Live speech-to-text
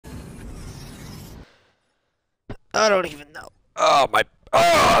I don't even know. Oh my.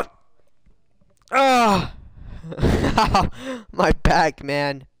 Oh. Oh. My back,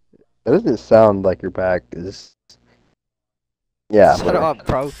 man. That doesn't sound like your back is. Yeah, Shut whatever. up,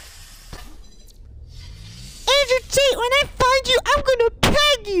 bro. Andrew Tate, when I find you, I'm gonna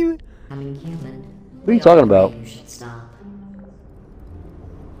peg you. Becoming human. What are you talking about? You should stop.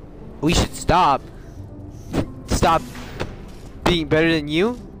 We should stop. Stop being better than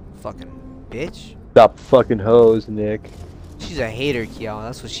you? Fucking bitch. Stop fucking hoes, Nick. She's a hater, Kiel.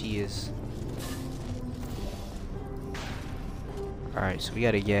 That's what she is. Alright, so we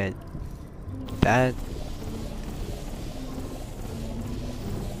gotta get that.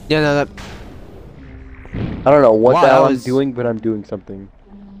 Yeah, no, that I don't know what Wow, the that hell I'm was- doing, but I'm doing something.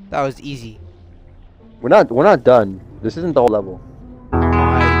 was easy. We're not done. This isn't the whole level.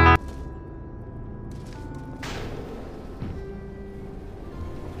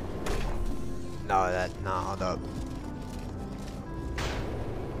 I... No, hold up.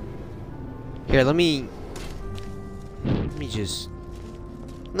 Here, let me just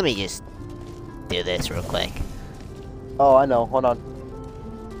do this real quick. Oh, I know. Hold on.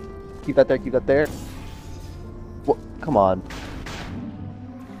 Keep that there. Keep that there. What? Come on.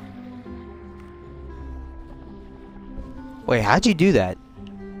 Wait, how'd you do that?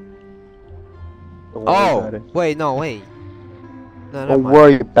 Don't worry about Oh, it. wait, no, wait. No, never Don't mind.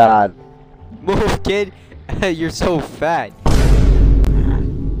 worry about it. Move, kid. You're so fat. I'm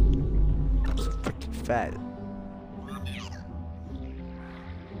so freaking fat.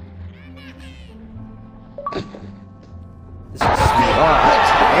 This is sweet.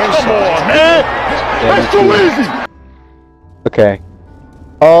 Oh, Come on, man! That's too easy! Okay.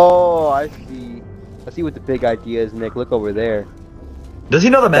 Oh, I see. I see what the big idea is, Nick. Look over there. Does he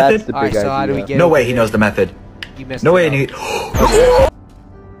know the That's method? the Alright, big so how do we idea. get No over way he there? knows the method. You messed No it way up. he...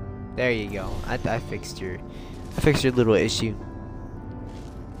 There you go. I fixed your little issue.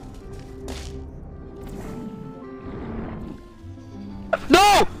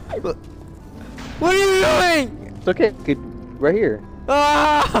 No! What are you doing? It's okay. Good. Right here.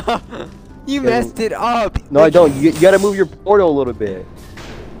 Ah! You messed it up. No, I don't. You gotta move your portal a little bit.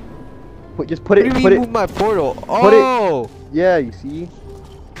 Just put What it. do you Put mean it. move my portal? Put it- Oh! Yeah, you see.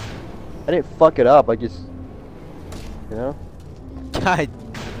 I didn't fuck it up. I just. You know. God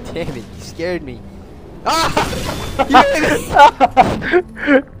damn it! You scared me. Ah! You hit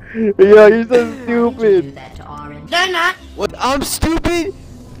me. Yo, you're so Why did you do stupid. that to Orange? What? I'm stupid?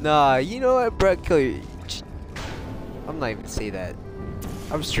 Nah, you know what, bro? I'm not even say that.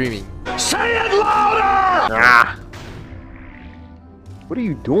 I'm streaming. Say it louder! What are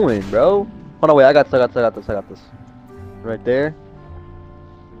you doing, bro? Hold on, wait. I got this. Right there.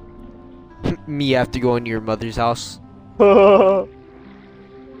 Me after going to your mother's house. That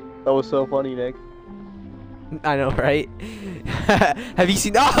was so funny, Nick. I know, right? Have you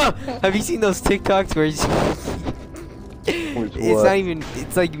seen? Oh, have you seen those TikToks where it's, it's what? not even?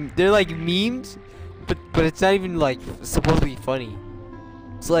 It's like they're like memes, but it's not even like supposedly funny.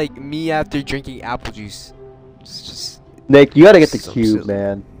 It's like me after drinking apple juice. It's just Nick, you gotta get the So cube, silly.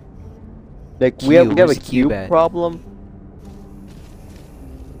 man. Nick, we have Where's a the cube cube at? problem.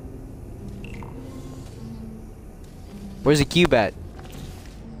 where's the cube at?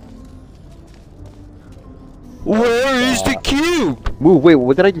 Where is the cube? Move. Wait,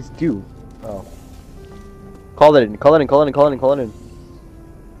 what did I just do? Oh. Call it in.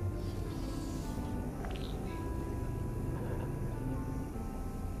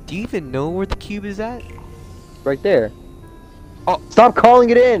 Do you even know where the cube is at? Right there. Oh. Stop calling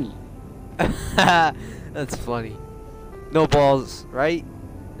it in. That's funny. No balls, right?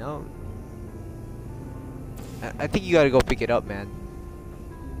 No. I think you gotta go pick it up, man.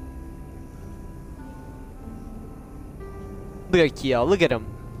 Look at Kiel. Look at him.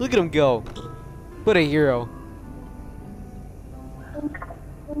 Look at him go. What a hero.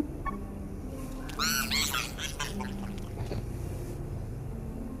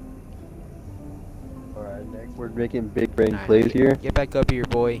 Alright, Nick, we're making big brain Alright, plays here. Get back up here,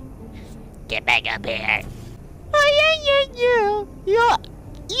 boy. Get back up here. Oh, yeah.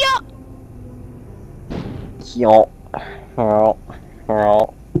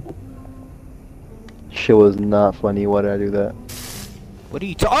 Shit was not funny. Why did I do that? What are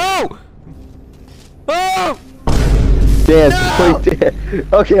you Oh! Oh! Damn, No! so dead.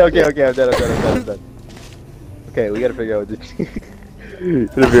 Okay, I'm done. Okay, we gotta figure out what to do.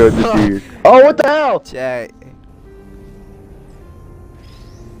 Oh, what the hell? Jack.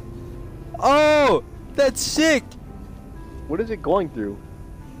 Oh! That's sick! What is it going through?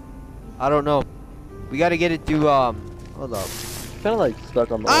 I don't know. We gotta get it to, hold up. Kind of like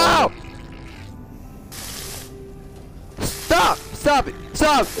stuck on the Ow! wall. Stop it!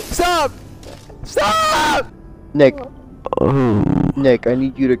 Stop! Stop! Stop! Nick. Nick, I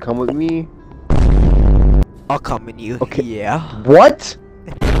need you to come with me. I'll come with you. Okay. Yeah. What?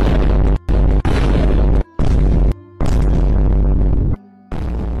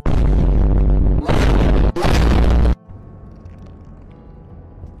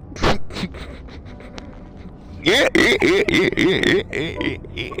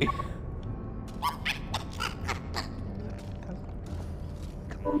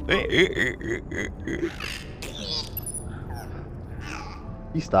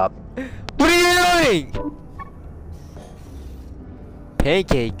 You stop. What are you doing?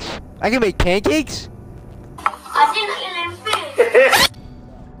 Pancakes. I can make pancakes?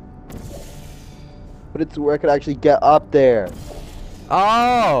 But it's where I could actually get up there.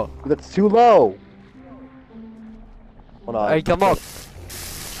 Oh! That's too low. Hold on. Alright, come up.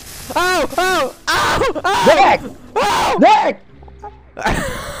 Oh! Oh! Oh! Oh! Nick! Oh! Nick!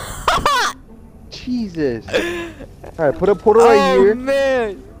 Jesus. Alright, put a portal right Oh here.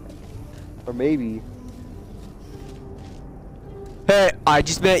 man! Or maybe. Hey, I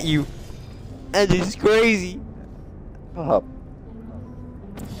just met you. And this is crazy. Up.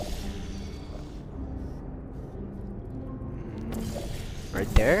 Right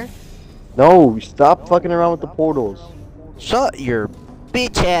there? No, stop fucking around with the portals. Shut your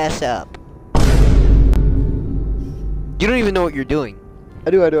bitch ass up. You don't even know what you're doing.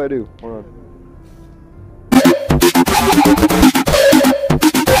 I do. Hold on.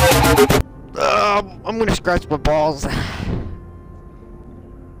 I'm gonna scratch my balls.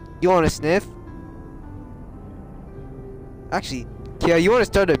 You wanna sniff? Actually, yeah, you wanna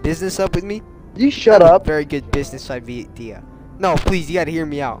start a business up with me? You shut up. Very good business idea. No, please, you gotta hear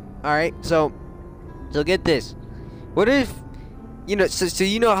me out. Alright, so get this. What if, you know, so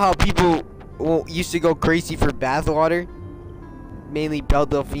you know how people used to go crazy for bathwater? Mainly Belle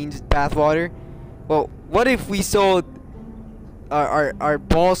Delphine's bathwater? Well, what if we sold our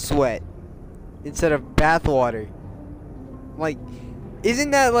ball sweat instead of bathwater? Like,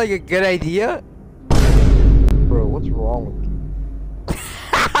 isn't that like a good idea? Bro, what's wrong with you?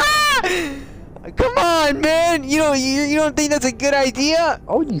 Come on, man! You don't think that's a good idea?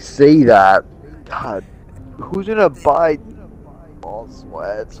 How would you say that? God, who's gonna buy ball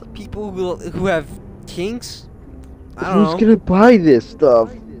sweats? People who have kinks? I don't Who's gonna buy this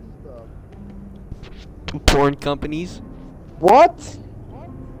stuff? Porn companies? What?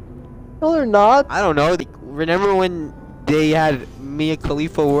 No, they're not. I don't know. Remember when they had Mia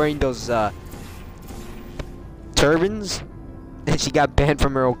Khalifa wearing those turbans, and she got banned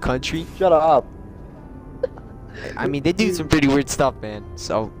from her own country? Shut up. I mean, they do some pretty weird stuff, man.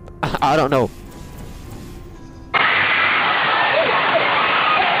 So I don't know.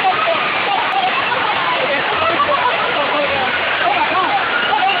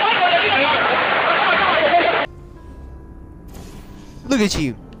 Look at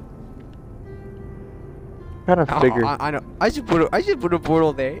you. Kind of figured. I know. I should put a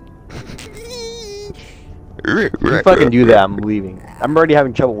portal there. If you fucking do that, I'm leaving. I'm already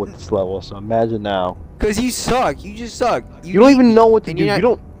having trouble with this level, so imagine now. Cause you suck. You just suck. You don't even know what to and do. you're You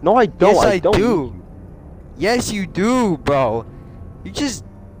not- don't. No, I don't. Yes, I don't. do. Yes, you do, bro.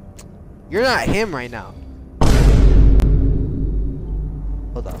 You're not him right now.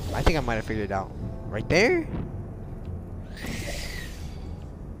 Hold on. I think I might have figured it out. Right there?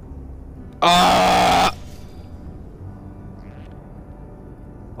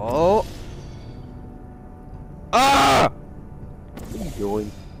 Oh. What are you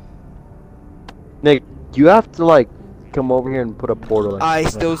doing? Nick, you have to like come over here and put a portal in. I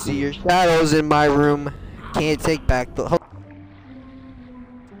still see your shadows in my room. Can't take back the.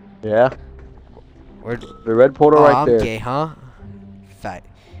 Yeah. Where? The red portal Oh, right I'm there. gay, huh? Fat.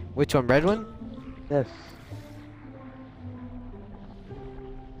 Which one? Red one? Yes.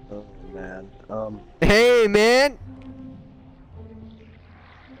 Oh man. Hey, man!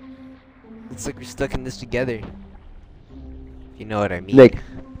 Looks like we're stuck in this together. If you know what I mean. Nick,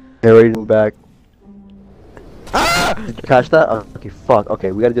 they're ready to move back. Ah! Did you catch that? Oh, okay, fuck.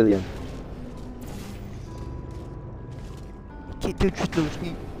 Okay, we gotta do it again. Can't do those.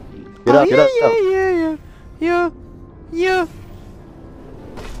 Get up, get up. Yeah.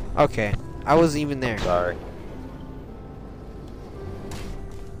 Okay, I wasn't even there. Sorry.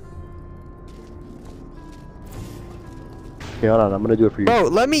 Okay, hold on. I'm gonna do it for you. Bro,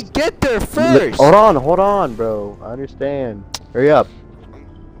 let me get there first. Hold on, bro. I understand. Hurry up.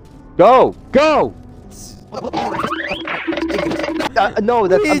 Go! No,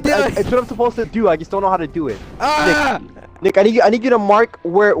 What are you doing? that's what I'm supposed to do. I just don't know how to do it. Ah! Nick, I need you to mark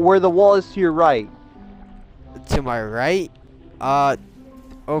where the wall is to your right. To my right?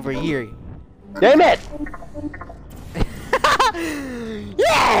 Over here. Damn it!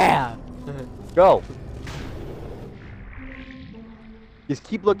 Yeah! Go. Just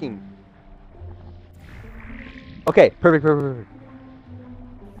keep looking. Okay, perfect.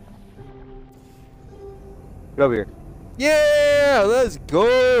 Get over here. Yeah, let's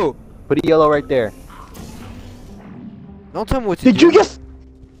go. Put a yellow right there. Don't tell me what to do. Did you just?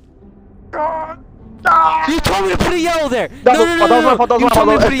 You told me to put a yellow there. That No. was my fault. You told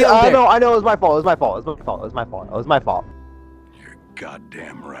me to put a yellow there. I know. It was my fault. It was my fault. You're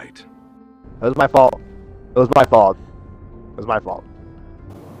goddamn right. It was my fault.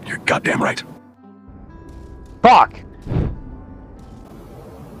 You're goddamn right. Fuck.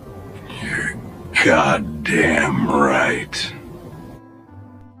 You're goddamn right.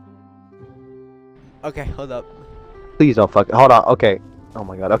 Okay, hold up. Please don't fuck. Hold on. Okay. Oh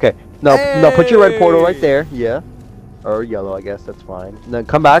my god. Okay. No. Put your red portal right there. Yeah. Or yellow. I guess that's fine. And then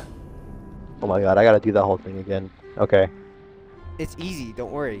come back. Oh my god. I gotta do that whole thing again. Okay. It's easy.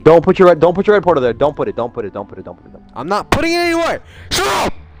 Don't worry. Don't put your red portal there. Don't put it. I'm not putting it anywhere. Shut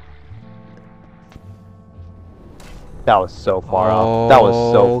up. That was so far off. That was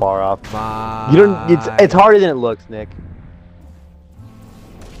so far off. You don't. It's harder than it looks, Nick.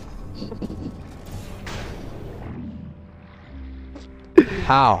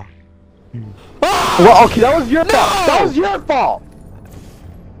 How? Well, okay, that was your fault. That was your fault.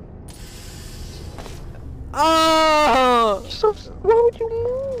 Oh! So why would you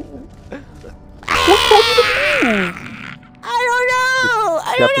move? I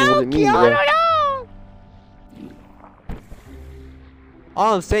don't know. Kyo, I don't know.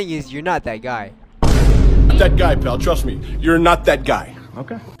 All I'm saying is you're not that guy. Not that guy, pal. Trust me. You're not that guy.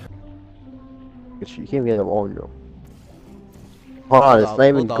 Okay. You can't get them all, yo. Hold on, it's not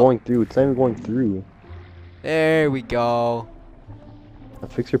even going through. There we go. Now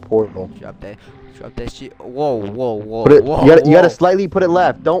fix your portal. Drop that shit. Whoa. Put it. You gotta slightly put it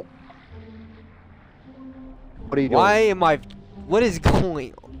left. Don't. What are you doing? Why am I? What is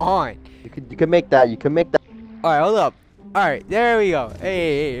going on? You can make that. All right, hold up. All right, there we go.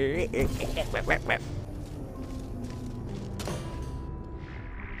 Hey.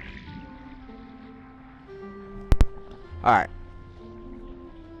 All right.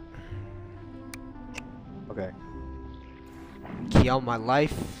 Okay. Key on my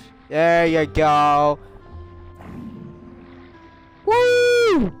life. There you go.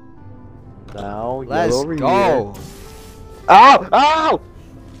 Woo! Now Let's over go. Here. Ow!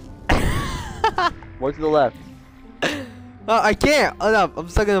 More to the left. I can't. Hold up. I'm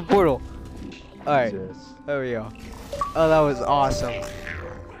stuck in the portal. All right. Jesus. There we go. Oh, that was awesome.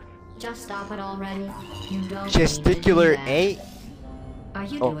 Just stop it already. You don't Gesticular need to do 8? that. Are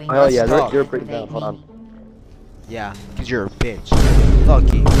you Oh, doing hell this yeah, to you're pretty down. aggravate Hold me? on. Yeah, because you're a bitch. Fuck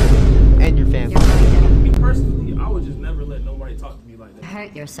you. And your family. You're going Me personally, I would just never let nobody talk to me like to that.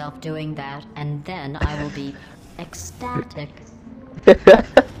 hurt yourself doing that, and then I will be ecstatic.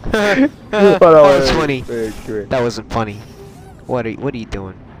 Oh, that's funny. Very true. That wasn't funny. What are you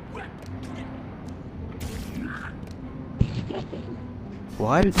doing?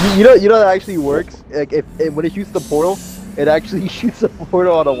 What? You know that actually works. Like when it shoots the portal, it actually shoots a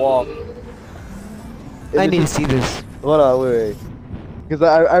portal on a wall. I need to see this. Hold on, wait. Because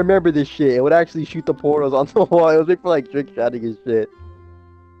I remember this shit. It would actually shoot the portals on the wall. It was like for like trick shotting and shit.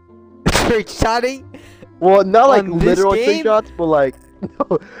 Trick shotting? Well, not like On this literal trick game? shots, but like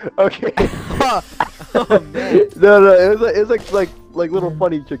no. Okay. Oh man. No, it was like little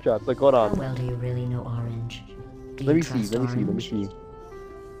funny trick shots. Like hold How on. well do you really know Orange? Do Let you me see. trust Let me Orange? see.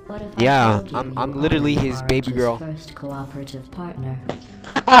 What if I Yeah, told you I'm you literally are his baby Orange's girl. First cooperative partner.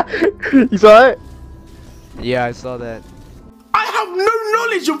 You saw it? Yeah, I saw that. I have no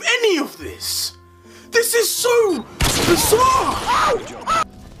knowledge of any of this. This is so bizarre.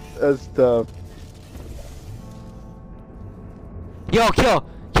 That's tough. Yo, Kill,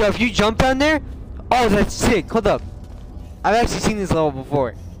 if you jump down there, oh, that's sick. Hold up. I've actually seen this level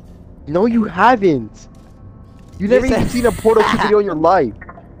before. No, you haven't. You never Yes, even I- seen a Portal 2 video in your life.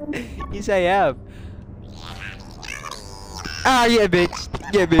 Yes, I have. Ah, yeah, bitch.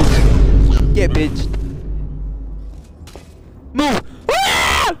 Yeah, bitch. Yeah, bitch. Move.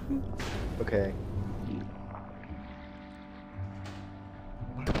 Ah! Okay.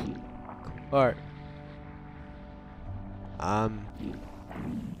 Alright.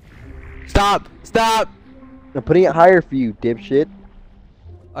 Stop! Stop! I'm putting it higher for you, dipshit.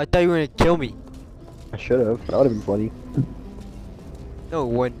 I thought you were gonna kill me. I should have. That would have been funny. No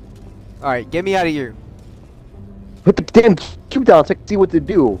one. Alright, get me out of here. Put the damn cube down so I can see what to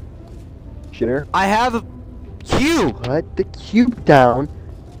do. Shitter. I have a Q! Put the cube down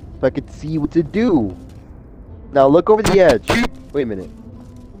so I could see what to do. Now look over the edge. Wait a minute.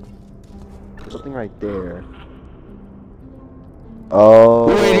 There's something right there. Oh.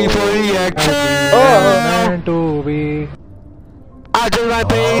 Waiting for the action! I do my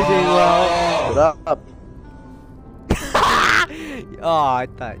pacing well. Shut up. Oh, I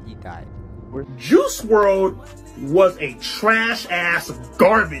thought you died. Juice WRLD was a trash ass,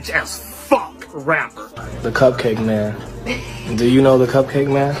 garbage as fuck rapper. The Cupcake Man. Do you know the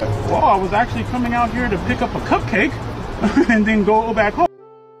Cupcake Man? Well, I was actually coming out here to pick up a cupcake and then go back home.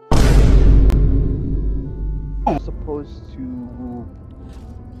 I'm supposed to.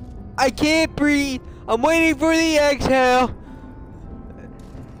 I can't breathe. I'm waiting for the exhale.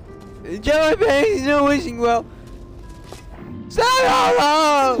 Jelly face no wishing well.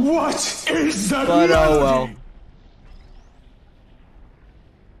 Stop! What is that? But oh well.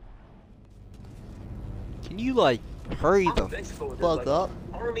 Can you like hurry the fuck up?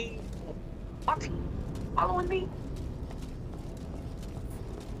 Following me?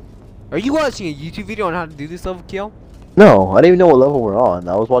 Are you watching a YouTube video on how to do this level kill? No, I didn't even know what level we're on.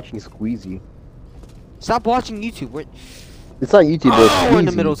 I was watching Squeezy. Stop watching YouTube. We're, It's not YouTube, but it's we're in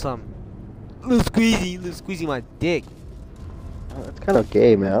the Squeezy. middle of something. Little squeezy my dick. That's kind of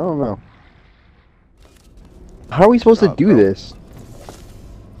gay, man. I don't know. How are we supposed to do bro. this?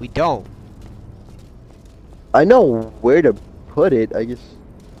 We don't. I know where to put it. I guess.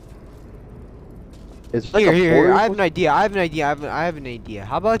 It's like Here. I have an idea. I have an idea.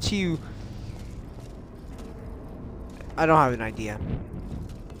 How about you? I don't have an idea.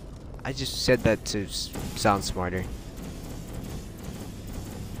 I just said that to sound smarter.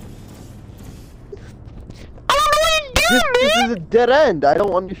 This is a dead end. I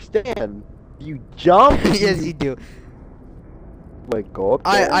don't understand. You jump. Yes, you do. Like go up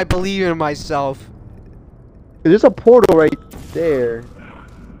there. I believe in myself. There's a portal right there.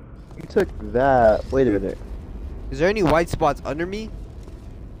 You took that. Wait a minute. Is there any white spots under me?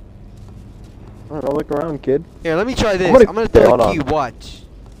 I don't know. Look around, kid. Here, let me try this. gonna- I'm gonna Hold throw a on. cube. Watch.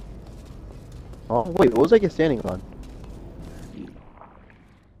 Oh wait, what was I just standing on?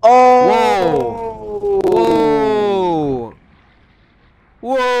 Oh! Whoa!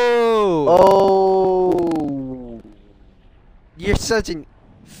 Whoa! Oh! You're such an.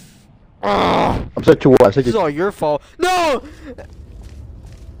 Ugh. I'm such a what? I'm such This is a all your fault. No!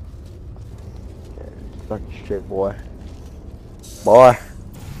 fucking shit, boy. Boy,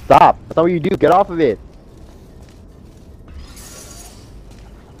 stop! That's not what you do. Get off of it.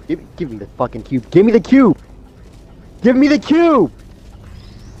 Give me the fucking cube. Give me the cube. Give me the cube.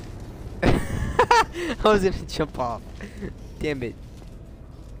 I was gonna jump off. Damn it.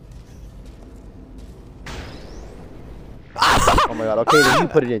 Oh my god. Okay, then you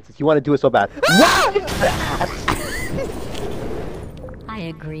put it in since you want to do it so bad. What is that? I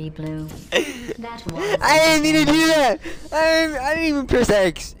agree, Blue. That was. I didn't mean to do that. I didn't even press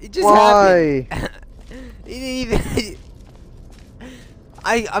X. It just Why? happened. It didn't even.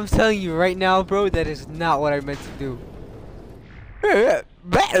 I'm telling you right now, bro. That is not what I meant to do.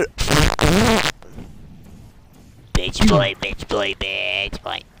 Bitch boy.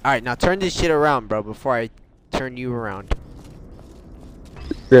 Alright, now turn this shit around, bro, before I turn you around.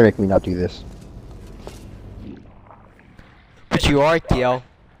 You're gonna make me not do this. But you are, Kiel.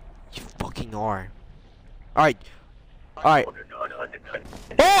 You fucking are. Alright. Alright.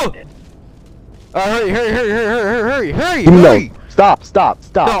 Oh! Hurry! No! Stop!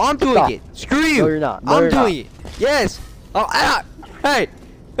 No, I'm doing stop. it. Screw you. No, you're not. No, I'm you're doing it. Yes. Oh, hey.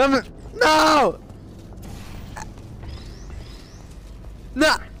 No.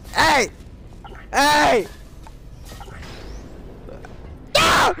 No. Hey.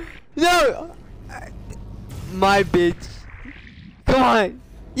 No. My bitch. Come on.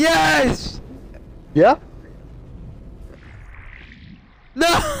 Yes. Yeah? No.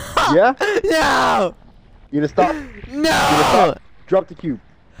 Yeah? No. You gonna stop? No. Drop the cube.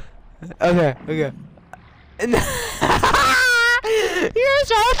 Okay. You're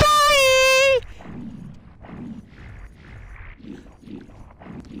so funny.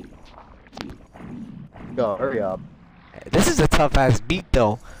 Go, hurry up. This is a tough ass beat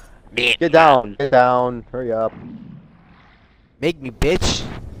though. Get down, hurry up. Make me, bitch.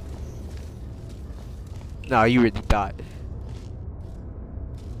 No, you really thought.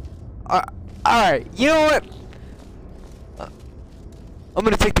 Alright, you know what? I'm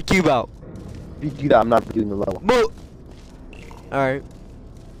gonna take the cube out. If you do that, I'm not doing the level. Alright.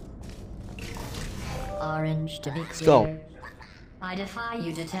 Orange, to be Let's go. clear. I defy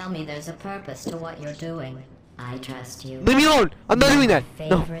you to tell me there's a purpose to what you're doing. I trust you. Leave me alone! I'm not doing that!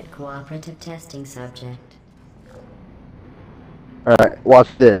 No. Favorite cooperative testing subject. Alright, watch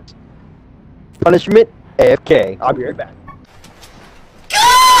this. Punishment, AFK. I'll be right back.